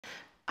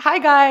Hi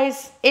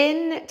guys,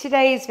 in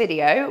today's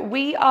video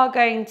we are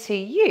going to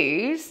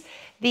use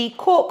the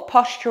Cork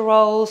posture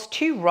rolls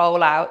to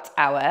roll out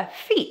our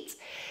feet.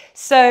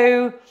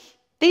 So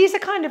these are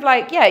kind of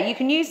like, yeah, you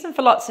can use them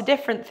for lots of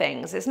different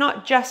things. It's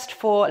not just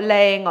for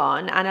laying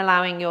on and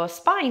allowing your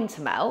spine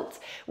to melt.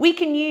 We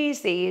can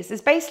use these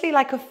as basically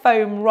like a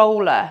foam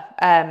roller.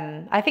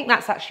 I think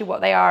that's actually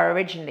what they are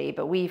originally,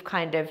 but we've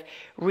kind of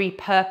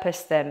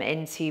repurposed them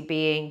into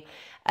being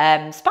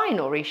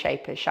spinal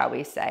reshapers, shall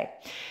we say.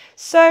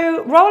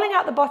 So rolling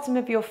out the bottom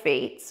of your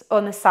feet,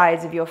 on the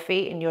sides of your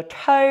feet and your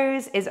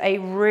toes is a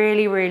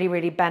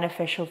really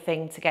beneficial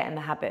thing to get in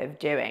the habit of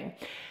doing.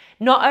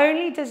 Not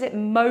only does it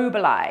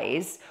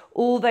mobilize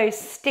all those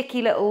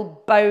sticky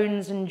little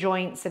bones and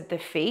joints of the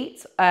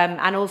feet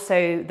and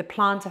also the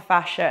plantar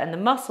fascia and the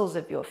muscles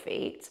of your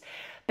feet,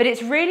 but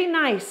it's really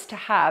nice to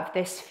have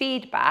this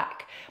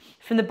feedback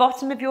from the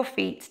bottom of your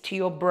feet to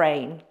your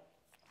brain.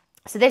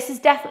 So this is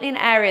definitely an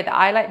area that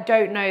I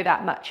don't know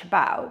that much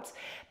about,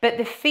 but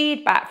the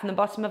feedback from the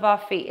bottom of our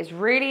feet is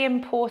really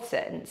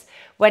important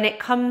when it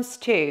comes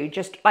to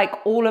just like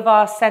all of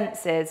our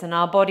senses and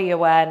our body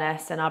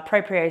awareness and our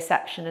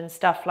proprioception and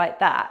stuff like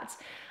that.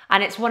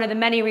 And it's one of the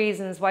many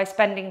reasons why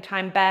spending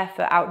time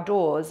barefoot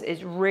outdoors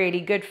is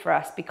really good for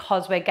us,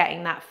 because we're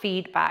getting that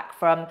feedback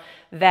from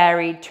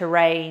varied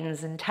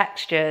terrains and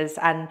textures,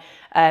 and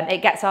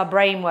it gets our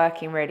brain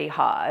working really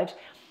hard.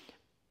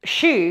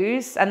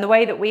 Shoes and the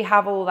way that we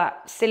have all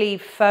that silly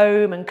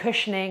foam and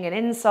cushioning and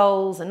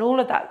insoles and all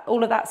of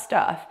that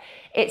stuff,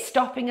 it's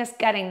stopping us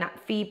getting that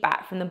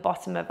feedback from the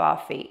bottom of our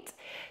feet.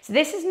 So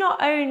this is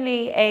not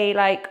only a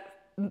like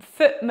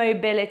foot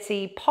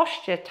mobility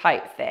posture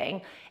type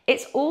thing,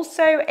 it's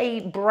also a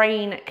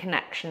brain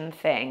connection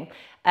thing,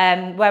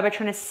 where we're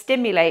trying to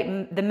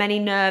stimulate the many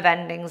nerve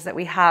endings that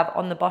we have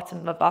on the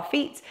bottom of our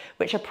feet,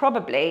 which are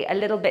probably a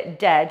little bit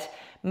dead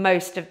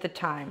most of the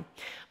time.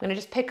 I'm going to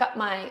just pick up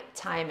my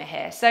timer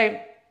here. So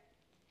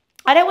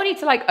I don't want you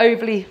to like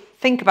overly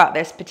think about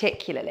this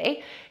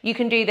particularly. You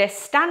can do this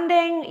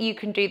standing, you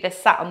can do this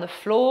sat on the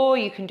floor,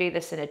 you can do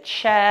this in a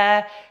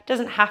chair. It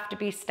doesn't have to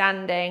be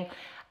standing.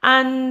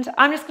 And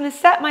I'm just going to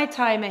set my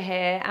timer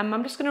here, and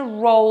I'm just going to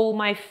roll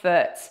my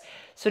foot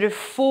sort of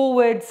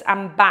forwards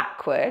and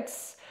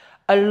backwards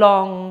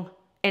along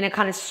in a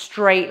kind of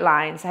straight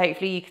line. So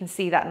hopefully you can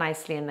see that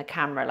nicely in the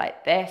camera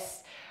like this.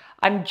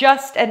 I'm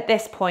just at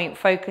this point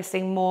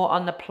focusing more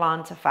on the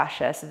plantar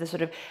fascia, so the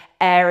sort of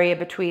area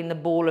between the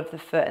ball of the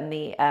foot and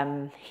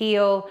the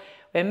heel.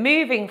 We're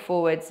moving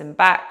forwards and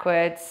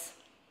backwards.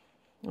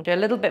 We'll do a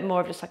little bit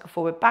more of just like a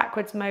forward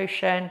backwards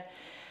motion.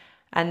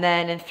 And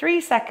then in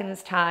 3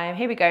 seconds time,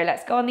 here we go,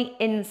 let's go on the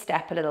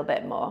instep a little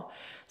bit more.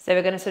 So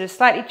we're going to sort of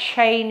slightly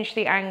change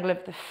the angle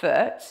of the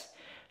foot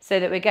so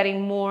that we're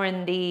getting more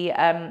in the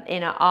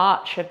inner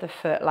arch of the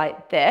foot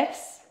like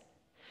this.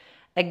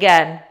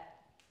 Again,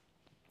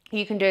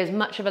 you can do as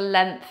much of a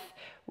length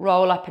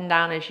roll up and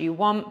down as you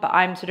want, but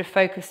I'm sort of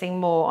focusing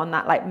more on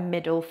that like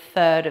middle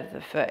third of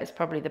the foot is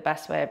probably the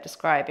best way of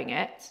describing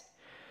it.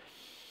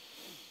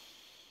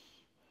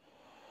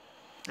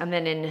 And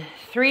then in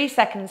 3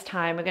 seconds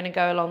time, we're going to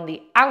go along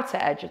the outer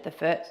edge of the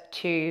foot,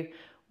 2,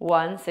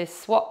 1. So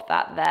swap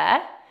that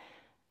there.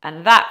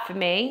 And that for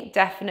me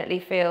definitely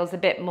feels a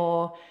bit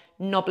more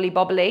knobbly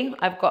bobbly.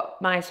 I've got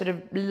my sort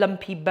of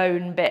lumpy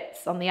bone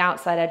bits on the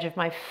outside edge of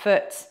my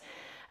foot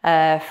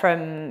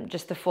from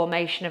just the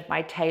formation of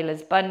my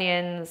tailor's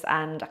bunions,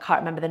 and I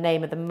can't remember the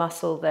name of the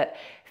muscle that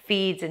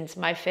feeds into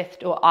my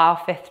fifth or our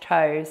fifth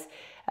toes,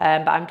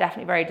 but I'm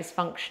definitely very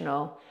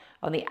dysfunctional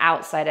on the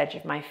outside edge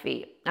of my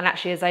feet. And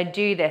actually as I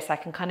do this, I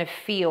can kind of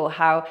feel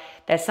how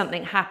there's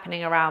something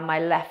happening around my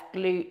left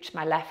glute,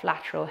 my left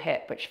lateral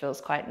hip, which feels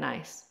quite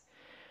nice.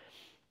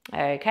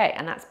 Okay,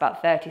 and that's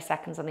about 30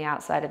 seconds on the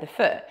outside of the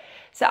foot.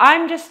 So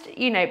I'm just,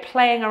 you know,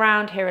 playing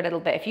around here a little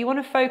bit. If you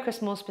want to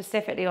focus more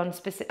specifically on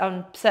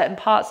certain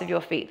parts of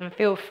your feet, then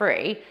feel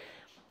free.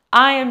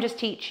 I am just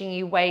teaching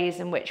you ways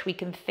in which we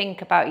can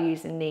think about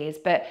using these,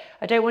 but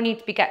I don't want you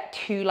to get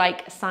too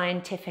like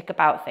scientific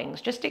about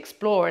things. Just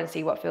explore and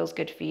see what feels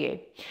good for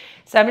you.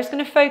 So I'm just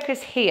going to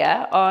focus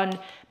here on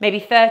maybe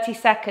 30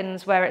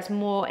 seconds where it's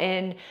more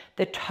in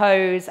the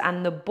toes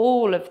and the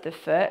ball of the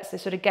foot. So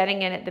sort of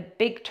getting in at the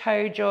big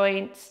toe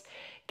joints,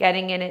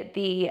 getting in at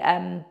the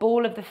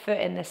ball of the foot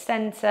in the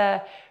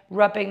center,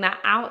 rubbing that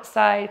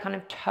outside kind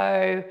of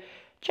toe,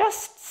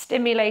 just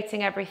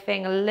stimulating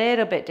everything a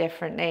little bit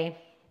differently.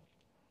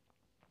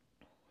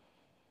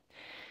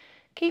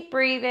 Keep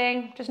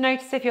breathing. Just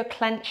notice if you're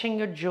clenching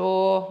your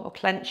jaw or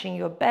clenching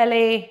your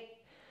belly.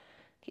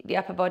 Keep the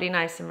upper body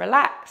nice and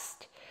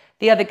relaxed.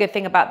 The other good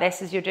thing about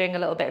this is you're doing a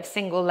little bit of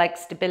single leg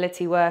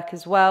stability work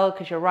as well,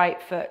 because your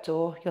right foot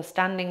or your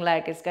standing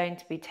leg is going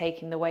to be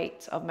taking the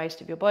weight of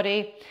most of your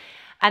body.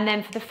 And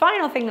then for the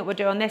final thing that we'll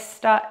do on this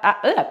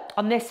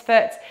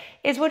foot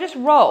is we'll just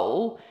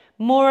roll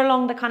more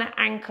along the kind of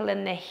ankle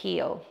and the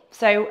heel.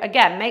 So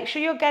again, make sure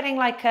you're getting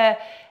like a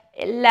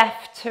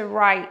left to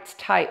right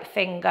type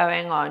thing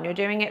going on. You're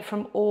doing it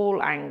from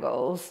all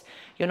angles.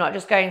 You're not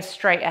just going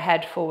straight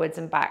ahead, forwards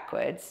and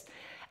backwards.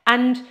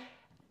 And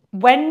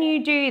when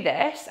you do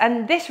this,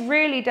 and this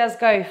really does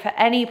go for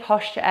any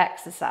posture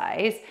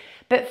exercise,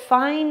 but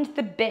find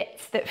the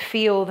bits that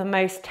feel the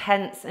most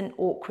tense and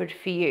awkward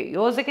for you.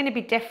 Yours are going to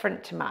be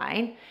different to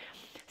mine.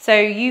 So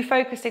you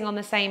focusing on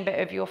the same bit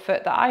of your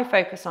foot that I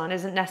focus on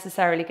isn't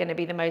necessarily going to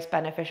be the most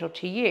beneficial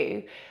to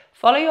you.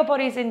 Follow your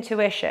body's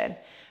intuition.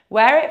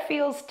 Where it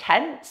feels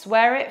tense,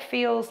 where it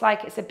feels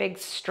like it's a big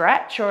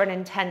stretch or an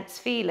intense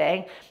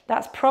feeling,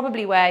 that's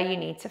probably where you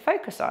need to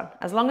focus on,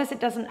 as long as it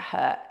doesn't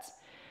hurt.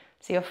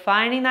 So you're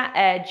finding that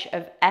edge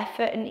of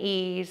effort and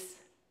ease.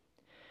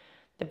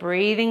 The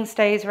breathing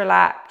stays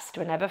relaxed.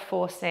 We're never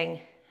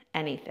forcing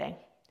anything.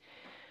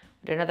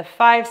 We'll do another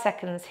 5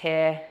 seconds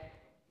here.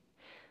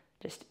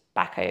 Just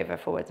back over,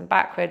 forwards and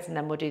backwards, and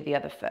then we'll do the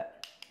other foot.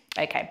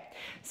 Okay,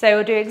 so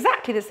we'll do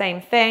exactly the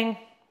same thing.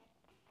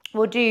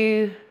 We'll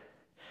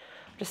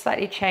just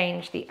slightly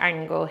change the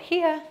angle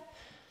here.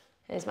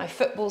 There's my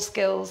football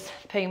skills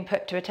being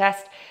put to a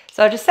test.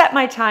 So I'll just set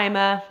my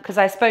timer because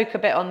I spoke a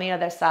bit on the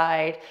other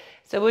side.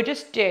 So we'll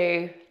just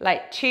do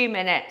like 2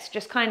 minutes,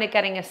 just kind of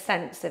getting a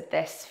sense of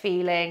this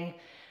feeling.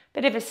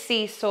 Bit of a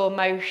seesaw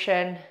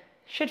motion,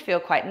 should feel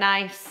quite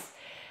nice.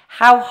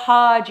 How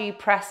hard you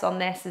press on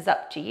this is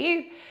up to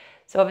you.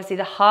 So obviously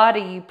the harder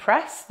you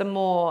press, the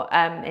more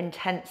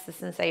intense the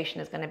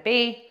sensation is going to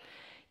be.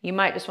 You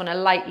might just want to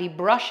lightly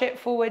brush it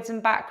forwards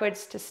and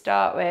backwards to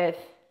start with.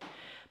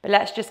 But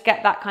let's just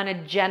get that kind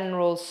of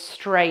general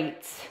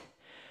straight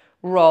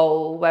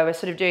roll where we're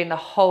sort of doing the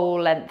whole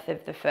length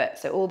of the foot.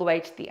 So all the way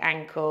to the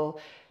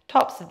ankle,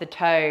 tops of the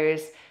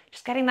toes,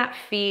 just getting that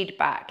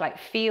feedback, like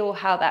feel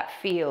how that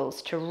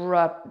feels to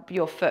rub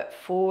your foot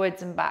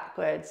forwards and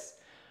backwards.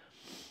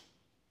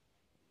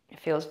 It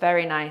feels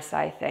very nice,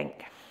 I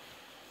think.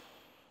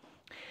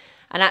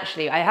 And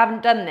actually, I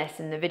haven't done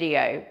this in the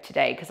video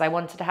today because I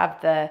wanted to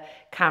have the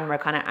camera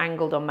kind of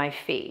angled on my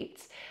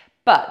feet.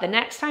 But the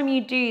next time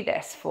you do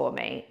this for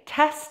me,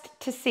 test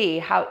to see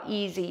how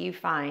easy you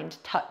find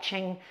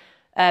touching,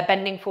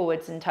 bending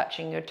forwards and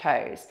touching your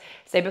toes.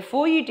 So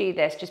before you do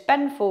this, just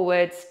bend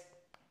forwards,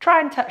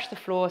 try and touch the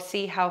floor,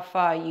 see how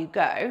far you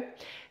go.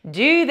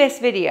 Do this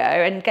video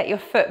and get your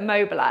foot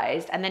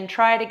mobilized and then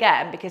try it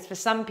again, because for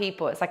some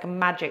people it's like a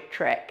magic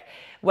trick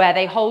where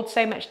they hold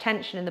so much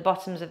tension in the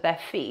bottoms of their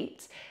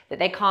feet that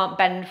they can't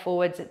bend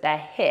forwards at their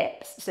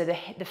hips. So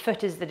the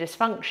foot is the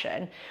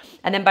dysfunction.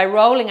 And then by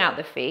rolling out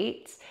the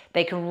feet,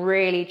 they can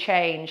really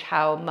change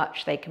how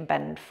much they can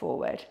bend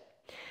forward.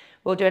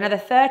 We'll do another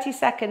 30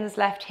 seconds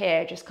left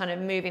here, just kind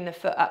of moving the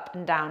foot up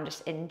and down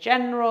just in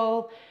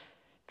general,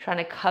 trying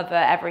to cover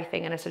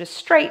everything in a sort of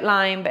straight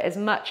line, but as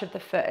much of the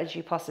foot as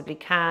you possibly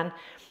can.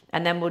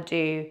 And then we'll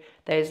do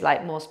those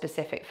like more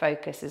specific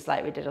focuses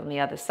like we did on the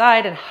other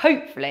side. And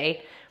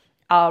hopefully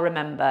I'll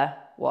remember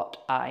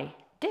what I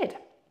did.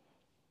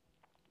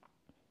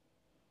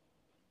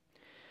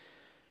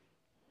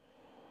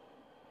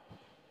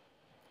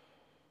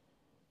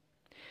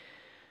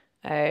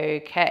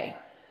 Okay,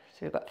 so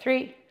we've got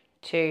 3,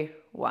 2,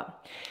 1.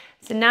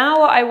 So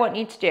now what I want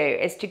you to do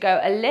is to go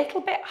a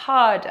little bit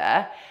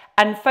harder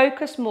and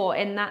focus more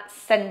in that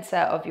center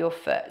of your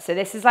foot. So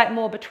this is like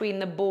more between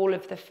the ball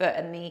of the foot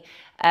and the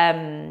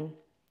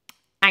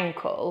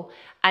ankle,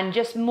 and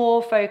just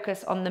more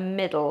focus on the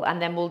middle,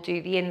 and then we'll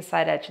do the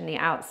inside edge and the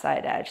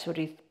outside edge. So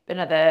we'll do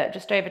another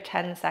just over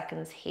 10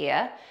 seconds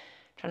here,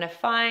 trying to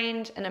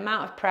find an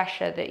amount of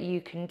pressure that you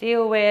can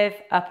deal with.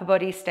 Upper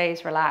body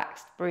stays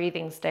relaxed,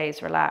 breathing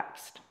stays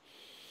relaxed.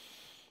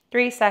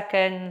 3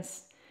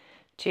 seconds,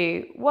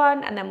 2,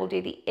 1, and then we'll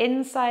do the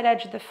inside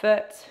edge of the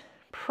foot.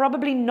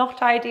 Probably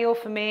not ideal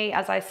for me,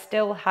 as I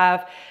still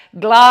have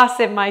glass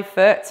in my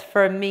foot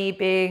from me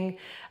being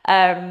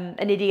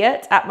an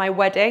idiot at my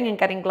wedding and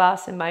getting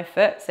glass in my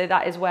foot. So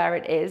that is where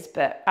it is,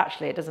 but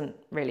actually it doesn't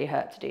really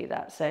hurt to do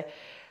that. So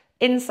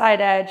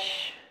inside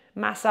edge,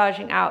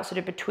 massaging out sort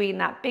of between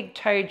that big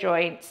toe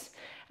joint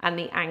and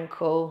the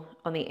ankle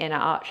on the inner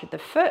arch of the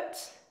foot.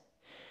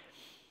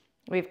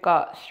 We've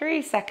got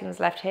 3 seconds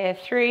left here.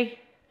 3,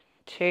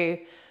 2,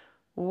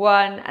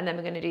 1, and then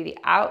we're going to do the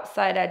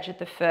outside edge of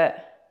the foot.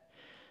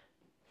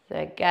 So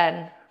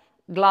again,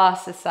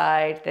 glass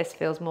aside, this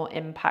feels more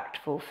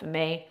impactful for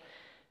me,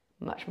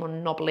 much more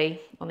knobbly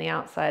on the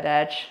outside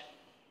edge.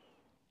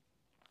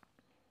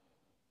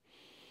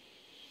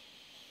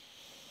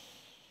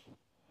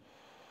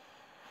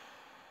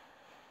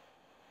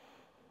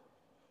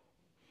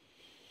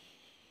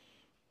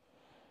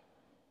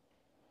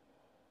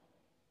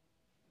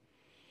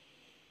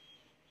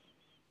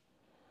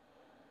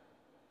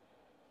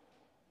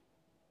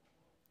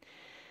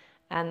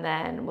 And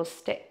then we'll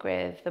stick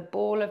with the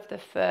ball of the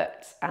foot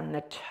and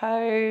the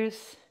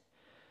toes.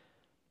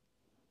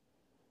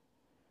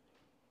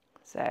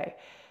 So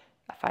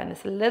I find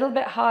this a little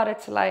bit harder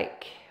to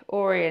like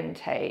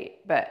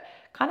orientate, but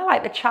kind of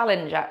like the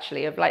challenge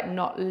actually of like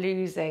not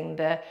losing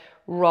the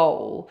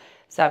roll.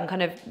 So I'm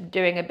kind of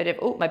doing a bit of,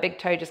 oh, my big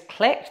toe just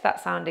clicked.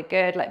 That sounded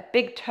good. Like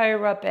big toe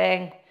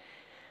rubbing.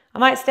 I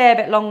might stay a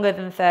bit longer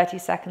than 30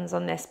 seconds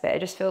on this bit. It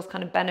just feels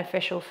kind of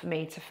beneficial for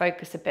me to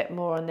focus a bit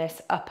more on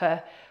this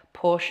upper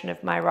portion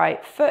of my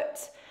right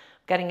foot.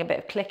 getting a bit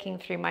of clicking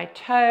through my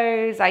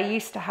toes. I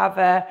used to have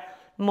a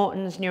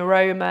Morton's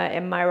neuroma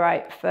in my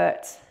right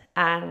foot,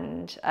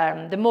 and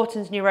the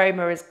Morton's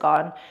neuroma is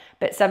gone,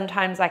 but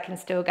sometimes I can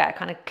still get a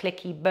kind of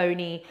clicky,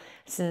 bony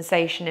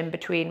sensation in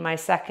between my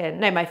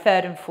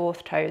third and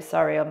fourth toes,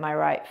 sorry, on my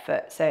right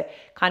foot. So it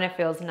kind of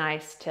feels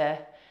nice to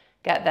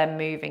get them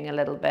moving a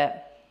little bit.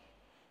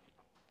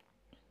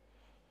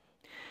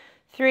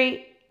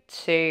 3,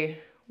 2,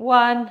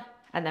 1,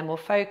 and then we'll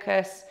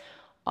focus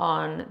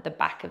on the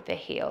back of the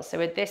heel. So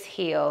with this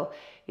heel,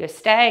 you're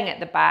staying at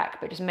the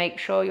back, but just make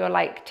sure you're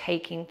like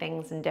taking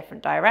things in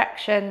different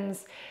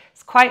directions.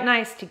 It's quite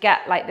nice to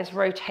get like this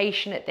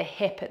rotation at the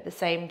hip at the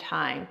same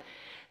time.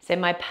 So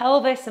my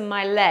pelvis and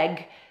my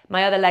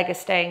other leg are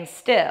staying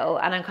still,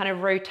 and I'm kind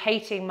of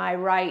rotating my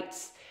right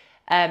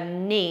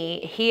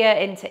knee here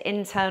into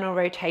internal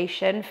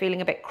rotation,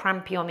 feeling a bit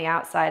crampy on the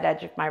outside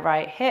edge of my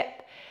right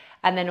hip,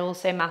 and then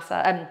also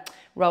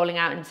rolling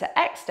out into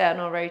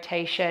external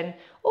rotation,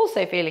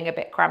 also feeling a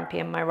bit crampy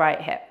in my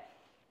right hip.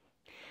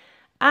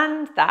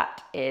 And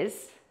that is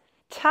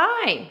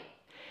time.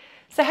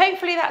 So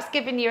hopefully that's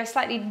given you a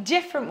slightly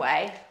different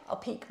way. I'll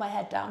peek my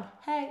head down.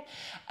 Hey.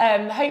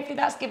 Hopefully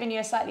that's given you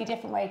a slightly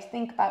different way to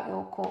think about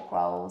your cork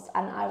rolls,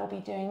 and I will be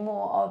doing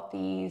more of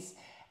these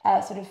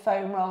sort of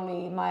foam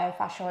rolly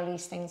myofascial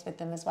release things with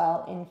them as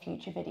well in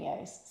future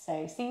videos.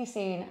 So see you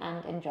soon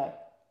and enjoy.